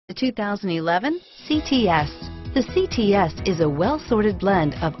The 2011 CTS. The CTS is a well-sorted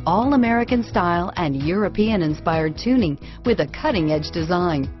blend of all-American style and European-inspired tuning with a cutting-edge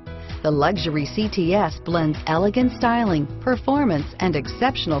design. The luxury CTS blends elegant styling, performance, and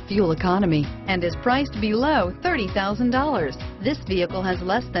exceptional fuel economy and is priced below $30,000. This vehicle has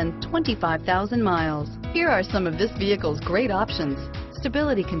less than 25,000 miles. Here are some of this vehicle's great options: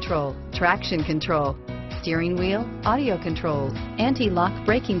 stability control, traction control, steering wheel audio controls, anti-lock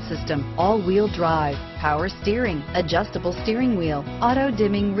braking system, all-wheel drive, power steering, adjustable steering wheel,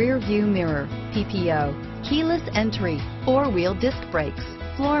 auto-dimming rear view mirror, PPO, keyless entry, four-wheel disc brakes,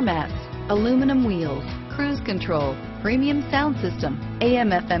 floor mats, aluminum wheels, cruise control, premium sound system,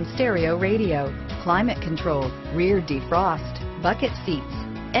 AM/FM stereo radio, climate control, rear defrost, bucket seats,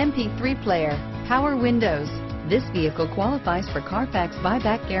 MP3 player, power windows. This vehicle qualifies for Carfax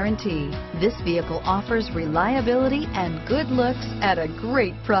buyback guarantee. This vehicle offers reliability and good looks at a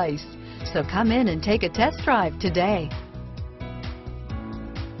great price. So come in and take a test drive today.